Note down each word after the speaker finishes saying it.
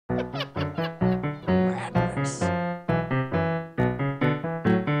We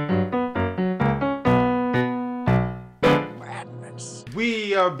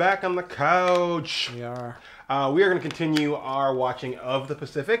are back on the couch. We are. We are going to continue our watching of the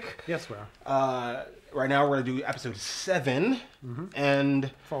Pacific. Yes, we are. Right now, we're going to do episode 7, and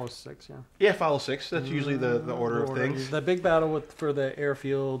follow 6. Yeah. Yeah, follow 6. That's usually the order of things. The big battle for the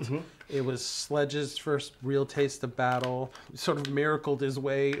airfield. It was Sledge's first real taste of battle. Sort of miracled his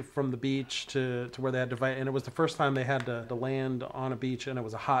way from the beach to where they had to fight, and it was the first time they had to land on a beach, and it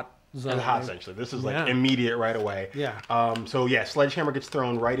was a hot zone. It's hot, essentially. This is like immediate right away. Yeah. So yeah, Sledgehammer gets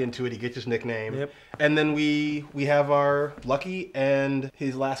thrown right into it. He gets his nickname. Yep. And then we have our Lucky and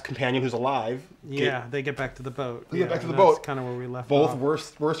his last companion who's alive. They get back to the boat. They get back to the boat. That's kind of where we left Both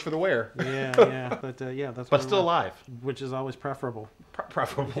off. worse for the wear. Yeah. That's. But still alive, which is always preferable.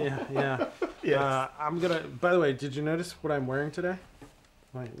 Preferable. Yeah. Yes. I'm gonna. By the way, did you notice what I'm wearing today?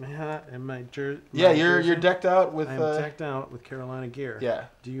 My hat and my jersey. Yeah, you're decked out with. I'm decked out with Carolina gear. Yeah.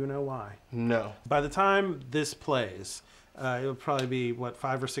 Do you know why? No. By the time this plays, it'll probably be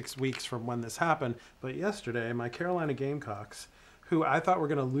 5 or 6 weeks from when this happened. But yesterday, my Carolina Gamecocks, who I thought were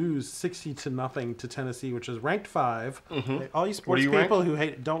going to lose 60-0 to Tennessee, which is ranked 5. All you sports people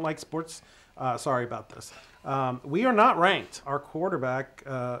who don't like sports, sorry about this. We are not ranked. Our quarterback,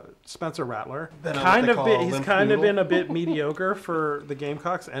 Spencer Rattler, he's kind of been a bit mediocre for the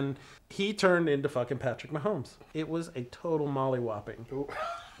Gamecocks, and he turned into fucking Patrick Mahomes. It was a total mollywhopping.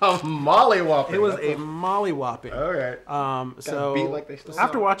 A mollywhopping. It was a mollywhopping. All right. So beat like they still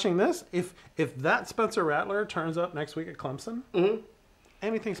after watching this, if that Spencer Rattler turns up next week at Clemson,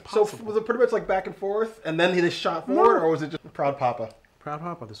 anything's possible. So was it pretty much like back and forth, and then he just shot forward, or was it just proud papa? Proud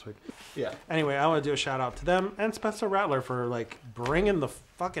papa this week. Yeah. Anyway, I want to do a shout out to them and Spencer Rattler for bringing the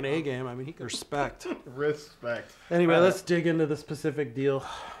fucking A game. I mean, he can respect. Respect. Anyway, let's dig into the specific deal.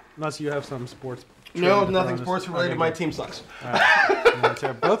 Unless you have some sports. No, nothing sports related. My team sucks. All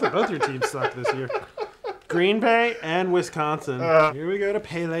right. Both your teams suck this year. Green Bay and Wisconsin. Here we go to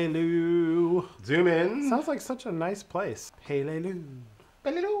Peleliu. Zoom in. Sounds like such a nice place. Peleliu.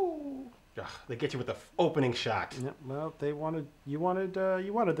 Peleliu. Ugh, they get you with the opening shot. Yeah, well, you wanted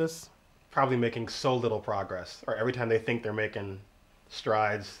this. Probably making so little progress, or every time they think they're making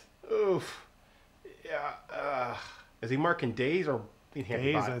strides. Oof. Yeah. Is he marking days or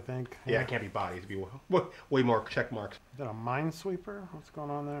days? I think. Yeah, it can't be bodies. It'd be way more check marks. Is that a minesweeper? What's going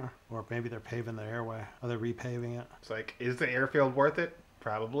on there? Or maybe they're paving the airway. Are they repaving it? It's like, is the airfield worth it?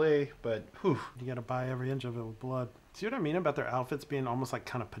 Probably, but whew. You got to buy every inch of it with blood. See what I mean about their outfits being almost like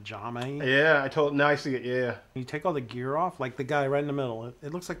kind of pajama-y? Yeah, now I see it, yeah. You take all the gear off, like the guy right in the middle,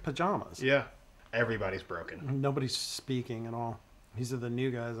 it looks like pajamas. Yeah. Everybody's broken. Nobody's speaking at all. These are the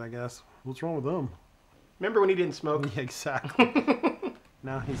new guys, I guess. What's wrong with them? Remember when he didn't smoke? Yeah, exactly.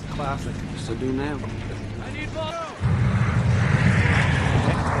 Now he's a classic. So do now. I need water! They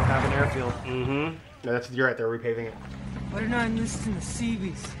have an airfield. No, you're right, they're repaving it. Why didn't I enlist in the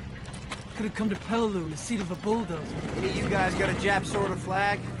Seabees? Could have come to Peleliu in the seat of a bulldozer. Any of you guys got a Jap sword or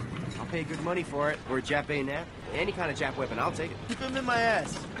flag? I'll pay good money for it. Or a Jap bayonet. Any kind of Jap weapon, I'll take it. Keep him in my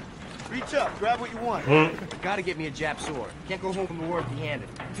ass. Reach up, grab what you want. Gotta get me a Jap sword. Can't go home from the war empty-handed.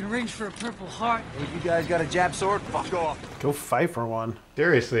 You can arrange for a Purple Heart. Any of you guys got a Jap sword? Fuck off. Go fight for one.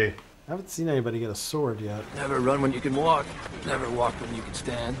 Seriously. I haven't seen anybody get a sword yet. Never run when you can walk. Never walk when you can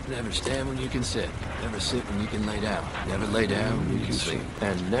stand. Never stand when you can sit. Never sit when you can lay down. Never lay down when you can sleep.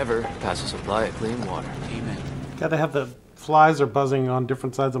 And never pass a supply of clean water. Amen. Gotta have the flies are buzzing on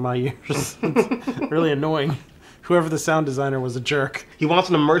different sides of my ears. It's really annoying. Whoever the sound designer was a jerk. He wants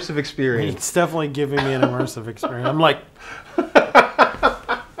an immersive experience. It's definitely giving me an immersive experience. I'm like...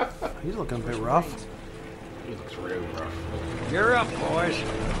 He's looking a bit rough. He looks real rough. You're up, boys.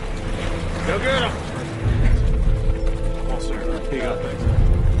 Go get him.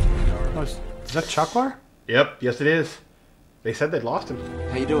 Oh, is that Chuckler? Yep, yes it is. They said they'd lost him.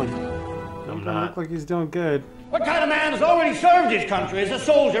 How you doing? I'm Doesn't not. look like he's doing good. What kind of man has already served his country as a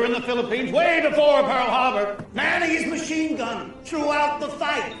soldier in the Philippines way before Pearl Harbor? Manning his machine gun throughout the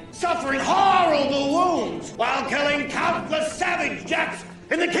fight, suffering horrible wounds while killing countless savage Japs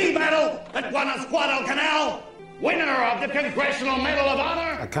in the key battle at Guadalcanal. Winner of the Congressional Medal of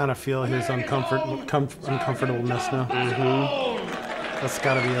Honor. I kind of feel his uncomfortableness now. That's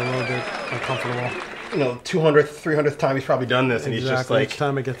got to be a little bit uncomfortable. You know, 200th, 300th time he's probably done this, and he's just like... Each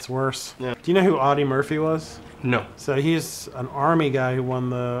time it gets worse. Yeah. Do you know who Audie Murphy was? No. So he's an Army guy who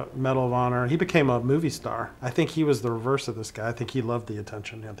won the Medal of Honor. He became a movie star. I think he was the reverse of this guy. I think he loved the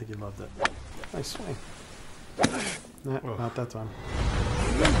attention. I think he loved it. Nice swing. Nah, not that time.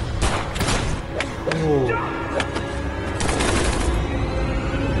 Oh.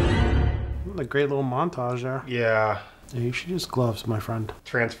 A great little montage there. Yeah. Yeah, you should use gloves, my friend.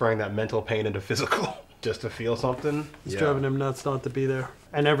 Transferring that mental pain into physical just to feel something. It's driving him nuts not to be there.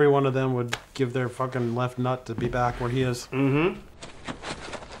 And every one of them would give their fucking left nut to be back where he is. Mm-hmm.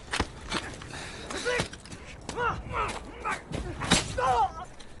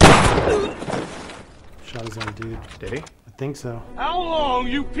 Shot his own dude. Did he? I think so. How long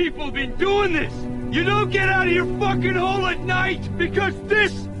you people been doing this? You don't get out of your fucking hole at night because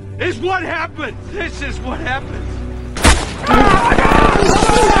this is what happens. This is what happens.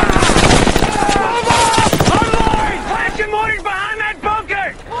 Online! Flashing mortars behind that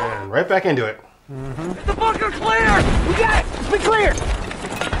bunker! And right back into it. The bunker's clear! We got it! It's been cleared!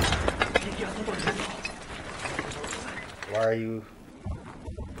 Why are you...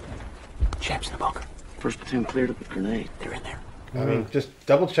 Chaps in the bunker. First platoon cleared up with grenade. They're in there. I mean, just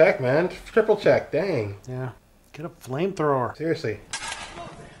double check, man. Triple check. Dang. Yeah. Get a flamethrower. Seriously.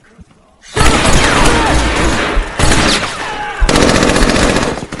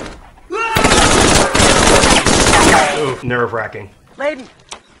 Oof, nerve-wracking. Layden!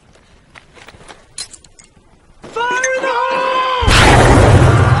 Fire in the hole!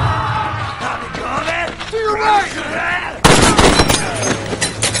 To your right!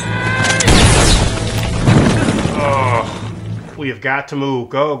 Oh, we have got to move.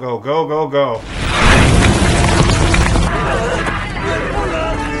 Go, go, go, go, go.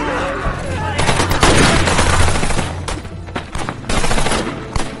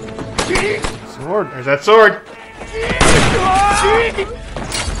 Sword. There's that sword.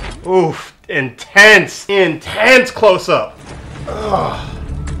 Oof, intense, intense close-up.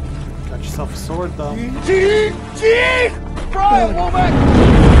 Got yourself a sword, though. Brian, Womack!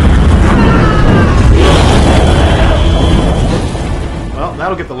 Well,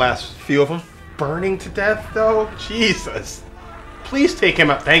 that'll get the last few of them. Burning to death, though? Jesus. Please take him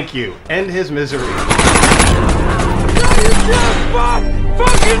out. Thank you. End his misery.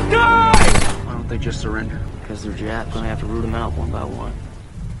 Fucking die! Why don't they just surrender? Because they're Jap. Gonna have to root them out one by one.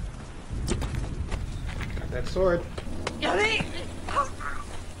 Got that sword.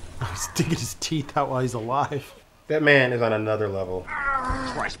 He's digging his teeth out while he's alive. That man is on another level.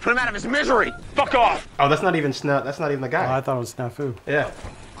 Christ, put him out of his misery! Fuck off! Oh, that's not even That's not even the Oh, guy. I thought it was Snafu. Yeah.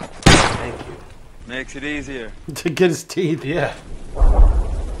 Thank you. Makes it easier. To get his teeth. Yeah.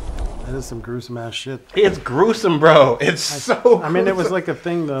 That is some gruesome ass shit. It's gruesome, bro. It's so I mean, it was gruesome. like a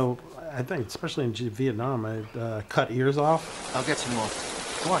thing, though. I think, especially in Vietnam, I cut ears off. I'll get some more.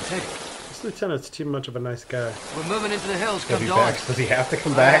 Go on, take it. This lieutenant's too much of a nice guy. We're moving into the hills. Does Come he, dawn. does he have to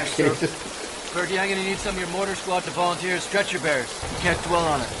come back? sir. It's just- Bertie, I'm gonna need some of your mortar squad to volunteer as stretcher bearers. You can't dwell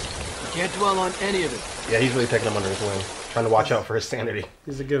on it. You can't dwell on any of it. yeah, he's really taking him under his wing. Trying to watch out for his sanity.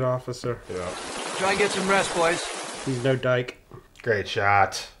 He's a good officer. Yeah. Try and get some rest, boys. He's no dyke. Great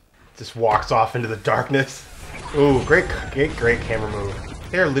shot. Just walks off into the darkness. Ooh, great camera move.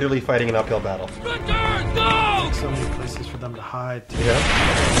 They're literally fighting an uphill battle. So many places for them to hide. Yeah.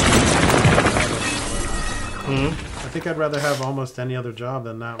 I think I'd rather have almost any other job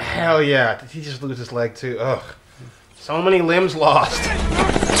than that one. Hell yeah. Did he just lose his leg too? Ugh. So many limbs lost.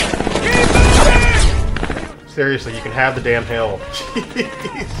 Seriously, you can have the damn hill.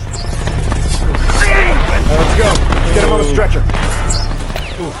 Jeez. Let's go. Get him on the stretcher.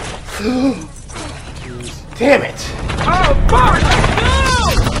 Damn it. Oh, Bart!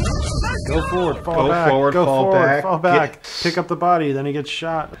 Go forward, fall Go back. forward, go fall forward, back. fall back. Get- Pick up the body, then he gets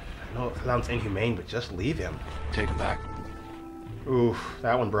shot. No, it sounds inhumane, but just leave him. Take it back. Oof,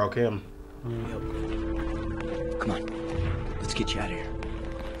 that one broke him. Come on. Let's get you out of here.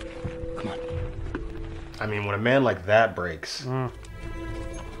 Come on. I mean, when a man like that breaks. Did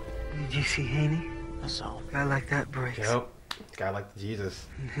you see Haney? I saw him. Guy like that breaks. Yep. Guy like Jesus.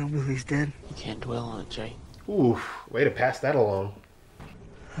 And Hillbilly's dead. You can't dwell on it, Jay. Oof, way to pass that along.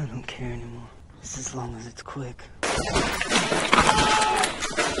 I don't care anymore. Just as long as it's quick.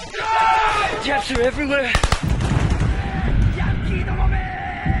 Japs are everywhere.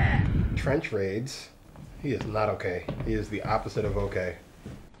 Trench raids. He is not okay. He is the opposite of okay.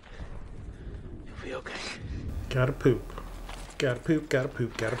 You'll be okay. Gotta poop. Gotta poop, gotta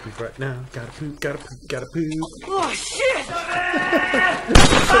poop, gotta poop right now. Gotta poop, gotta poop, gotta poop. Oh, shit!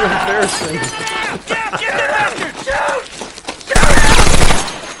 So embarrassing. Get the bastard! Shoot!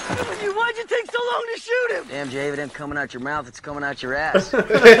 Why'd you take so long to shoot him? Damn, Jay, if it ain't coming out your mouth, it's coming out your ass. Look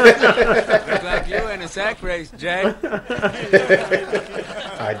like you in a sack race, Jay. I'd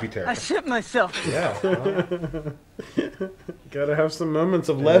be I terrified. shit myself. Yeah. Well, Gotta have some moments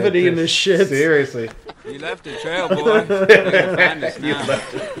of levity in this shit. Seriously. You left a trail, boy. You can find us You now.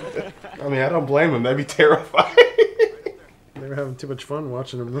 left it. I mean, I don't blame him. That'd be terrifying. They were having too much fun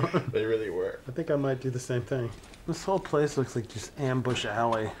watching him run. They really were. I think I might do the same thing. This whole place looks like just ambush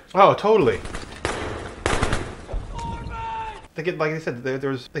alley. Oh, totally. They get, like I said,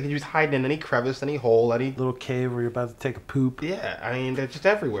 there's they can use hiding in any crevice, any hole, any Little cave where you're about to take a poop. Yeah, I mean they're just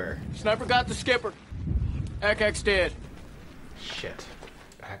everywhere. Sniper got the skipper. Ekek's dead. Shit.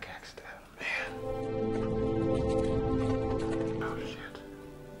 Axe dead. Man. Oh shit.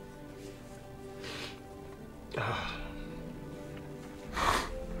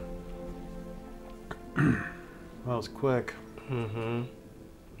 That was quick. Mm-hmm.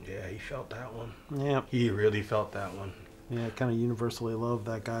 Yeah, he felt that one. Yeah. He really felt that one. Yeah, kind of universally loved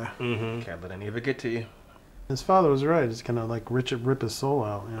that guy. Mm-hmm. Can't let any of it get to you. His father was right. It's kind of like rip his soul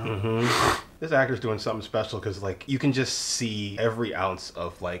out, you know? Mm-hmm. This actor's doing something special because, like, you can just see every ounce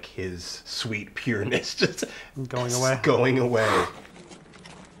of, like, his sweet pureness just Going away. Going away.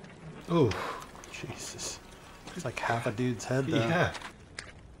 Ooh. Jesus. It's like half a dude's head, though. Yeah.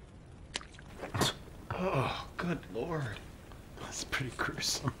 Oh, good lord. That's pretty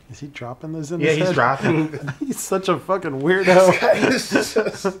gruesome. Is he dropping those in Yeah, his head? he's dropping. He's such a fucking weirdo. This is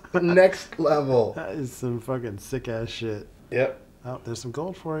just next level. That is some fucking sick ass shit. Yep. Oh, there's some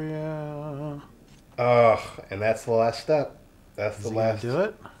gold for you. And that's the last step. That's Is the he gonna last. do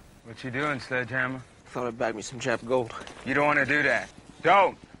it? What you doing, Sledgehammer? Thought I'd bag me some Jap gold. You don't want to do that.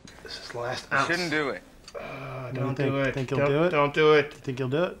 Don't. This is the last You ounce. shouldn't do it. Don't think- do it. think he'll Don't do it? Don't do it. You think he'll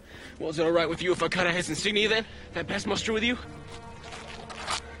do it? Well, is it all right with you if I cut out his insignia then? That pass muster with you?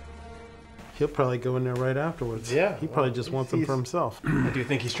 He'll probably go in there right afterwards. Yeah, He probably well, just wants them for himself. I do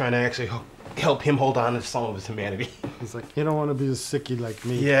think he's trying to actually help him hold on to some of his humanity. He's like, you don't want to be a sickie like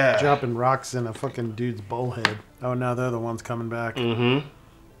me. Yeah. Dropping rocks in a fucking dude's bullhead. Oh, now they're the ones coming back. Mm-hmm.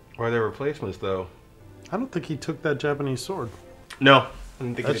 Or their replacements, though. I don't think he took that Japanese sword. No. I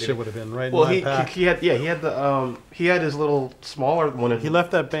didn't think That he did. shit would have been right Well, in my pack. he had he had his little smaller one. He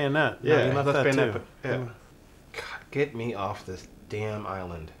left that bayonet. No, Yeah, he left that bayonet, too. but- yeah. God, get me off this damn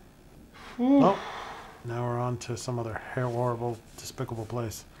island. Well, now we're on to some other horrible, despicable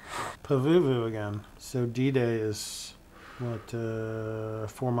place. Pavuvu again. So D-Day is, what,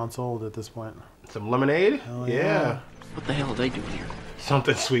 4 months old at this point. Some lemonade? Hell yeah. What the hell are they doing here?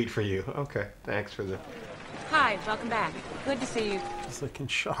 Something sweet for you. Okay, thanks for the. Hi, welcome back. Good to see you. He's like in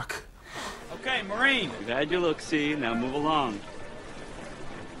shock. Okay, Marine. You've had your look-see. Now move along.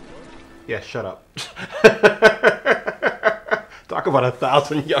 Yeah, shut up. Talk about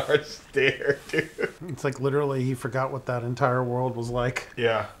 1,000-yard stare, dude. It's like literally he forgot what that entire world was like.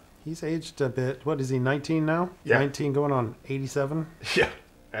 Yeah. He's aged a bit. What is he, 19 now? Yeah. 19 going on 87? Yeah.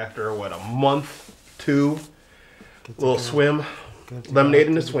 After, what, a month, two? Gets Little to go- swim. get to Lemonade go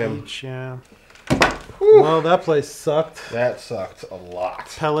in to the swim. beach, yeah. Well, that place sucked. That sucked a lot.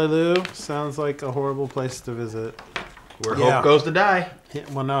 Peleliu sounds like a horrible place to visit. Where Yeah. hope goes to die. Yeah,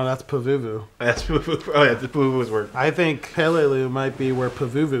 well, no, that's Pavuvu. That's oh yeah, the Poo-Poo's word. I think Peleliu might be where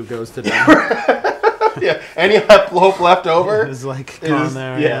Pavuvu goes to die. Yeah, any hope left over It's like is- gone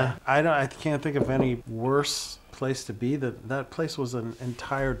there. yeah. Yeah, I can't think of any worse place to be. That place was an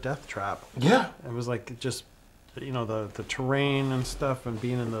entire death trap. Yeah. It was like just, you know, the terrain and stuff, and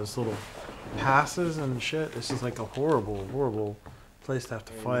being in those little passes and shit. It's just like a horrible place to have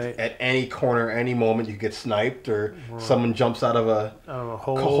to fight. At any corner, any moment, you get sniped or someone jumps out of a Out of a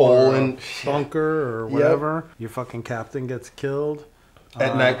hole, hole or and- a bunker or whatever. Your fucking captain gets killed.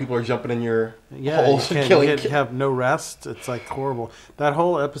 at night. People are jumping in your Yeah, holes you and can't killing. you have no rest. It's like horrible. That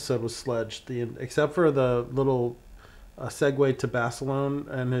whole episode was sledged. Except for the little segue to Barcelona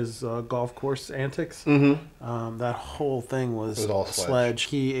and his golf course antics. Mm-hmm. That whole thing was, It was all sledged.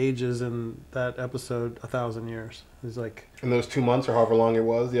 He ages in that episode 1,000 years. He's like, In those 2 months or however long it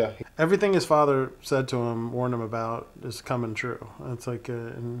was, yeah. everything his father said to him, warned him about, is coming true. It's like,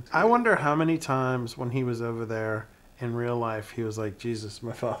 and I wonder how many times when he was over there in real life, he was like, Jesus,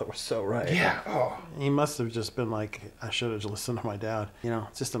 my father was so right. Yeah. Oh. He must have just been like, I should have listened to my dad. You know,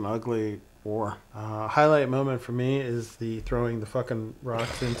 it's just an ugly war. Highlight moment for me is the throwing the fucking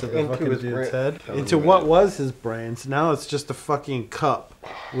rocks into the Into fucking his dude's brain. head. Totally Into right. what was his brains. Now it's just a fucking cup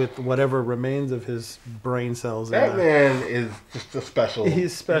with whatever remains of his brain cells in That it. man is just a special.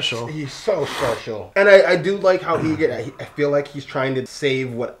 He's special. He's so special. And I do like how I feel like he's trying to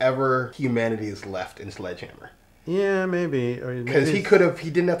save whatever humanity is left in Sledgehammer. Yeah, maybe. Because he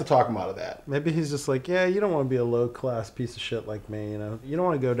didn't have to talk him out of that. Maybe he's just like, yeah, you don't want to be a low-class piece of shit like me, you know? You don't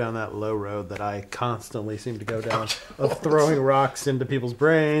want to go down that low road that I constantly seem to go down, of throwing rocks into people's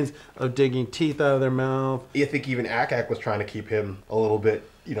brains, of digging teeth out of their mouth. I think even Akak was trying to keep him a little bit,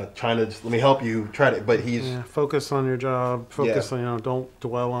 you know, trying to just, let me help you, but he's... Yeah, focus on your job, focus on, you know, don't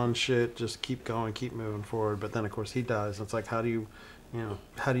dwell on shit, just keep going, keep moving forward. But then, of course, he dies. It's like, how do you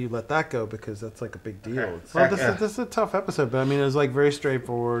let that go? Because that's like a big deal. Okay. Well, this is a tough episode, but I mean, it was like very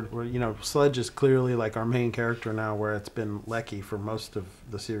straightforward. Where, you know, Sledge is clearly like our main character now, where it's been Lecky for most of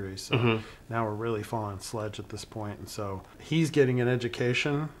the series. So now we're really following Sledge at this point, and so he's getting an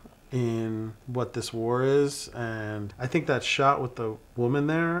education in what this war is. And I think that shot with the woman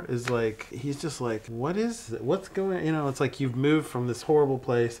there is like, he's just like, what's going, you know, it's like you've moved from this horrible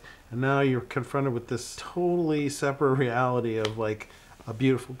place and now you're confronted with this totally separate reality of like a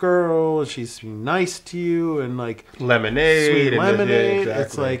beautiful girl, she's being nice to you, and like lemonade, sweet lemonade. Yeah,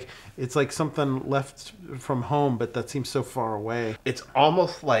 exactly. It's like something left from home, but that seems so far away. It's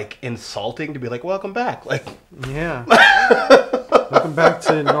almost like insulting to be like, welcome back. Like, yeah. Welcome back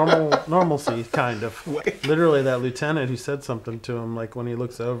to normalcy, kind of. Literally, that lieutenant who said something to him, like when he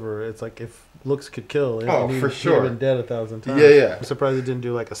looks over, it's like if looks could kill. For sure. He'd been dead 1,000 times. Yeah. I'm surprised he didn't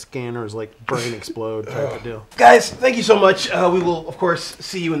do like a scanner's like brain explode type of deal. Guys, thank you so much. We will, of course,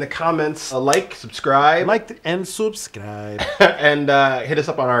 see you in the comments. Like, subscribe. And subscribe. And hit us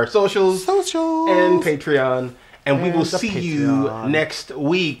up on our socials. And Patreon. And we will see you next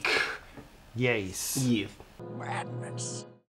week. Yes. Yeah. Madness.